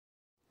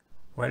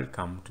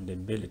Welcome to the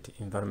Built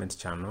Environment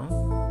channel.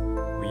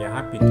 We are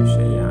happy to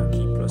share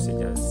key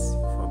procedures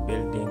for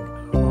building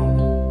a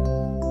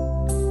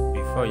home.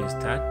 Before you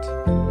start,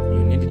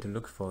 you need to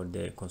look for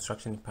the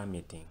construction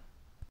permitting.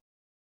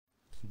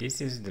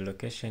 This is the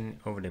location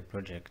of the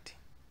project.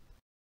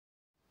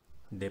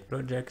 The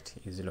project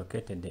is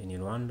located in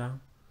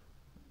Rwanda,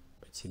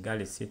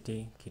 Kigali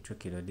City,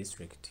 Kicukiro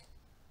district.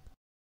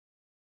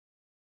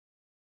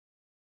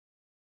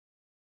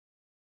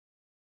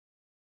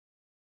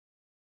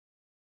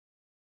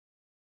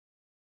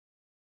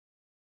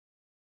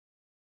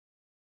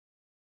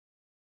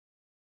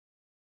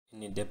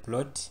 In the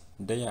plot,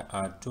 there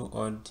are two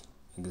old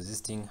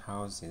existing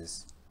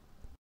houses.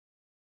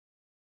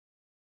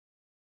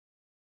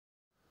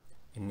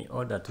 In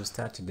order to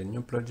start the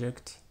new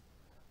project,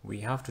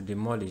 we have to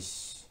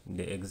demolish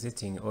the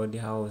existing old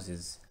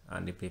houses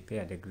and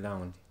prepare the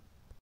ground.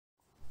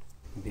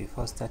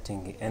 Before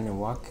starting any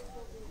work,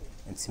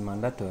 it's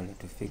mandatory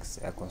to fix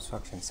a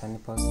construction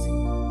signpost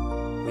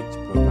which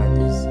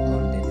provides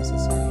all the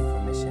necessary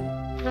information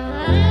about the project.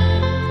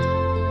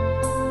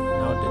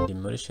 Now the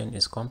demolition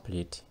is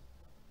complete.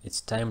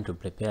 It's time to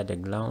prepare the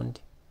ground.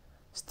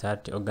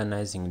 Start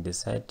organizing the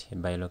site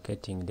by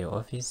locating the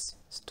office,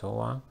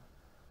 store,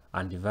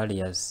 and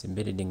various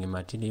building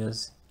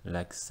materials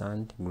like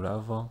sand,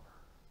 gravel,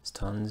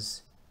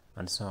 stones,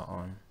 and so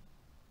on.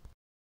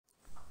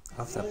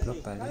 After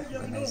properly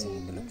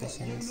organizing the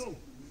locations,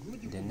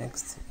 the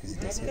next is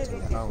the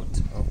setting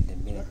out of the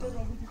building.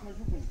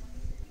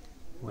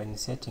 When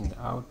setting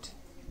out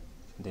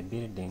the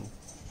building,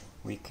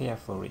 we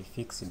carefully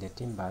fix the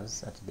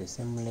timbers at the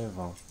same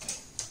level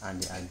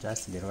and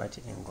adjust the right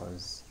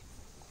angles.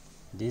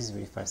 This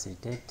will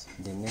facilitate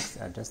the next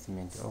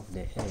adjustment of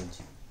the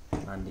edge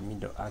and the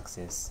middle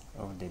axis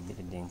of the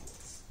building.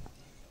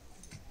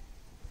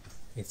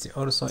 It's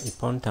also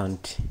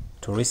important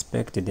to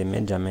respect the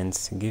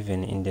measurements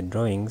given in the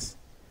drawings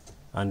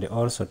and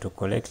also to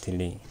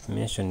correctly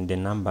mention the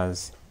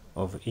numbers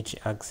of each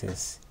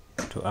axis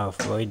to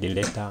avoid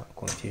later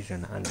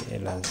confusion and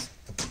errors.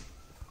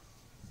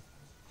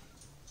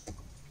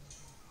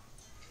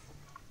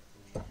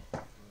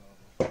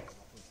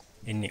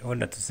 In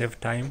order to save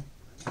time,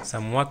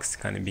 some works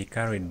can be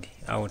carried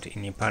out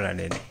in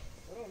parallel,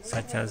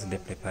 such as the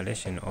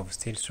preparation of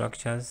steel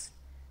structures,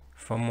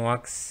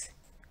 formworks,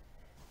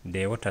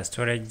 the water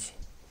storage,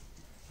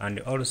 and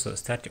also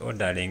start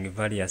ordering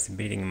various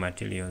building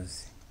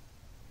materials.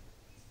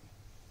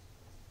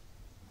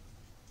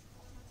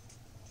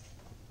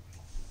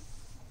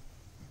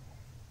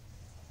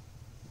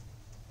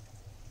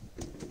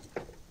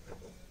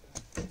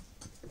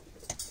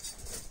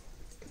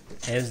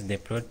 As the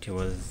plot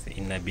was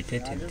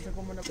inhabited,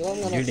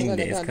 during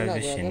the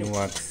excavation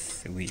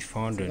works we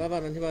found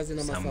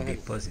some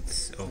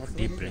deposits of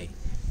debris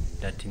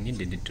that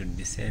needed to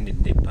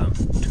descend deeper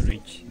to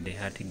reach the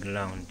hard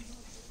ground.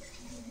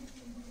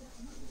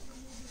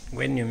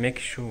 When you make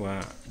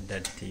sure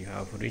that you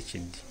have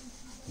reached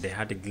the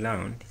hard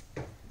ground,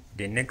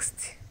 the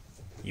next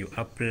you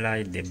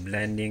apply the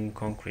blending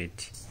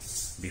concrete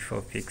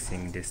before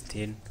fixing the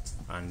steel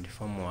and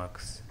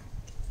formworks.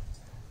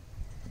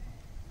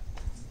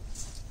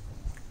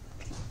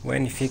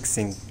 When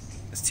fixing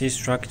steel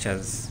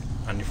structures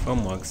and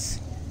formworks,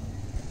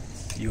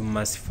 you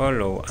must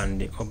follow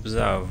and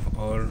observe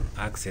all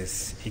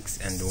axes X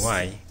and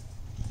Y.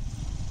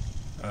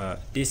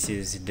 This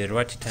is the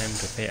right time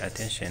to pay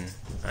attention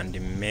and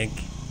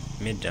make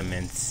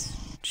measurements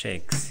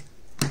checks,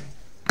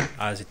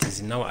 as it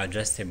is now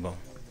adjustable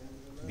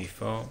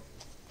before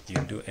you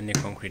do any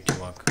concrete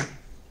work.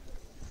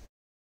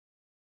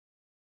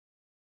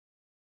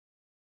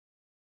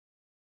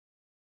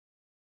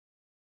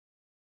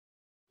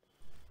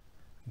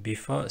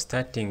 Before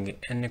starting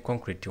any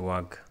concrete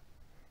work,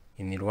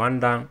 in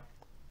Rwanda,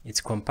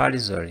 it's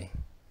compulsory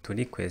to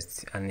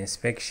request an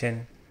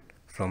inspection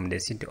from the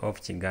city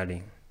of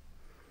Kigali.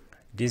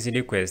 This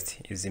request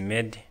is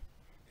made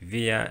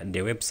via the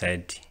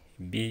website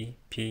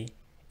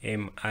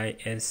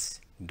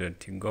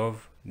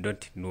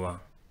bpmis.gov.rwa.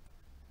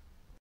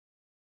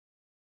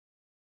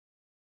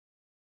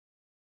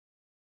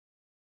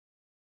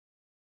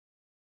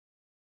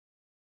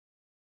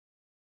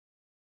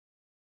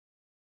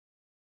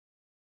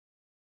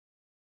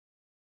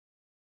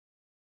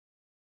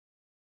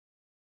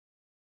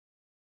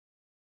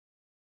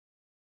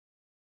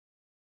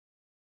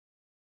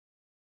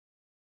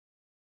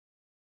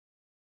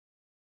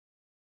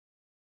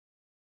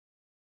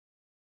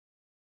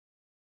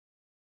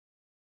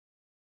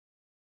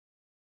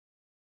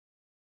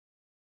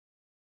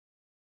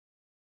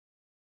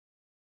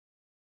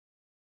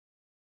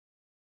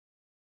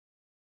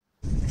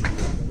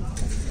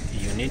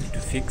 You need to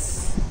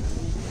fix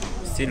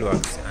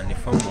steelworks and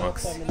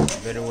formworks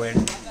very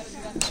well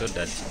so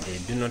that they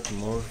do not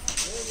move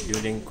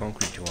during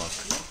concrete work.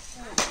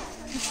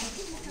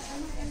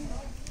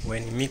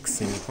 When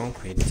mixing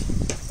concrete,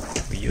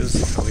 we use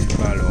a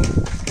wheelbarrow,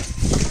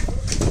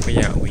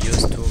 where we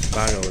use 2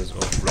 barrels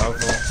of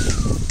gravel,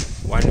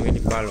 1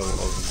 wheelbarrow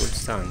of good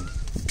sand,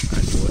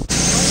 and water.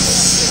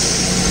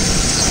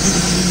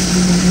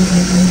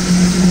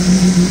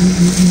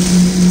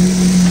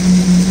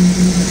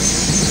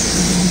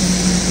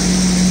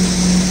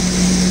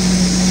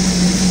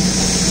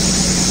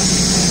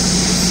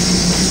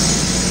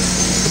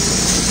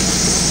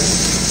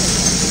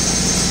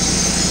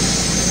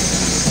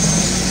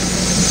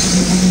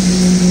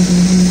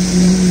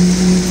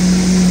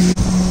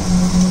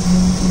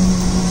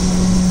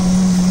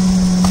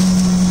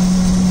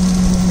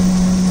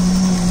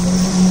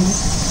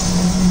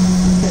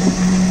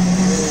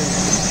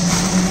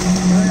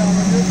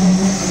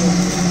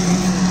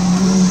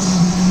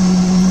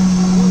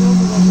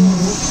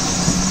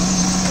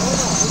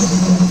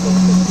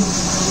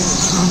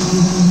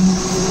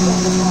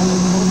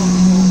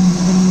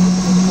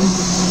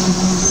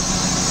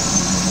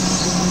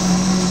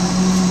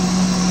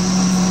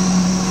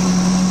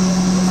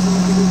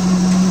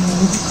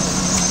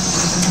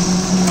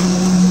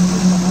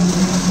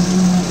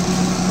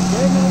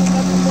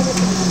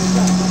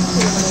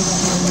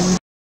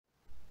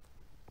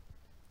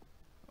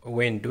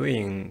 When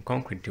doing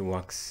concrete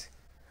works,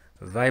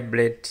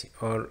 vibrate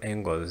all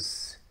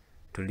angles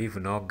to leave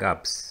no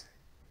gaps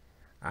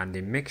and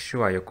make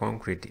sure your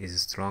concrete is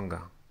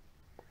stronger.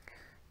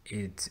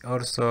 It's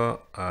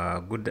also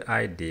a good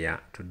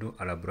idea to do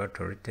a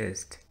laboratory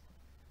test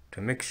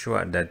to make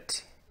sure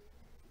that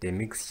the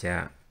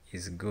mixture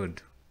is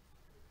good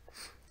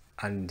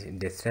and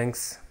the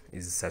strength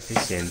is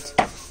sufficient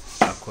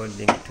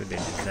according to the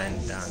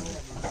design done.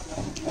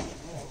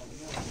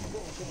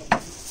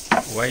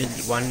 While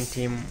one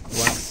team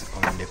works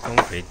on the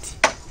concrete,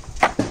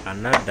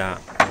 another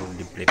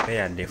will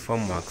prepare the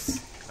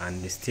formworks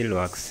and the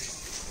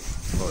steelworks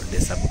for the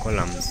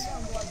subcolumns.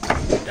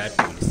 That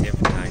will save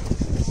time.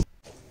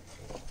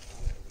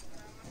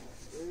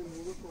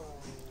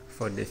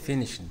 For the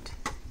finished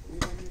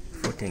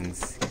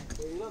footings,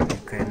 you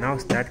can now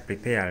start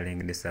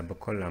preparing the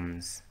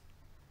subcolumns.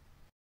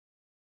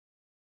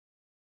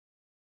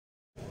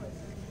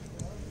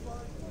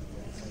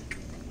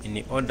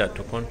 In order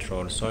to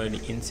control soil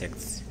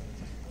insects,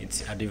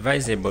 it's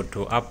advisable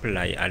to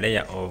apply a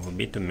layer of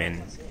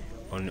bitumen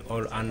on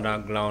all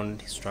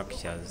underground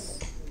structures.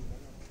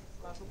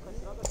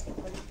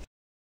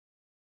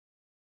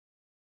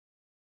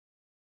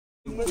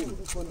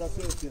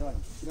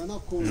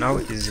 Now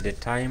is the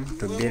time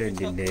to build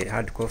the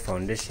hardcore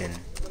foundation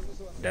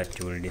that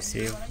will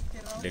receive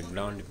the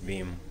ground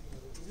beam.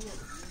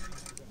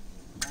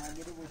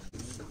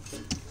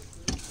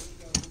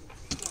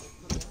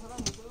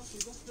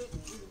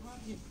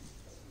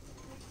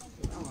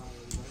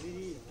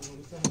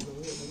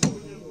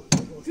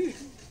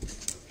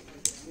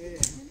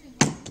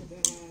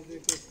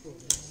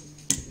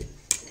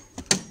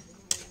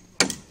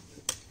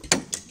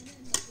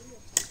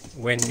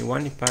 When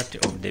one part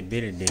of the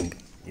building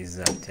is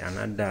at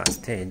another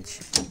stage,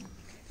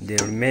 the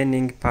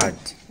remaining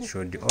part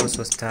should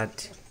also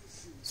start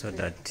so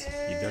that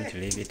you don't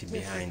leave it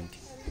behind.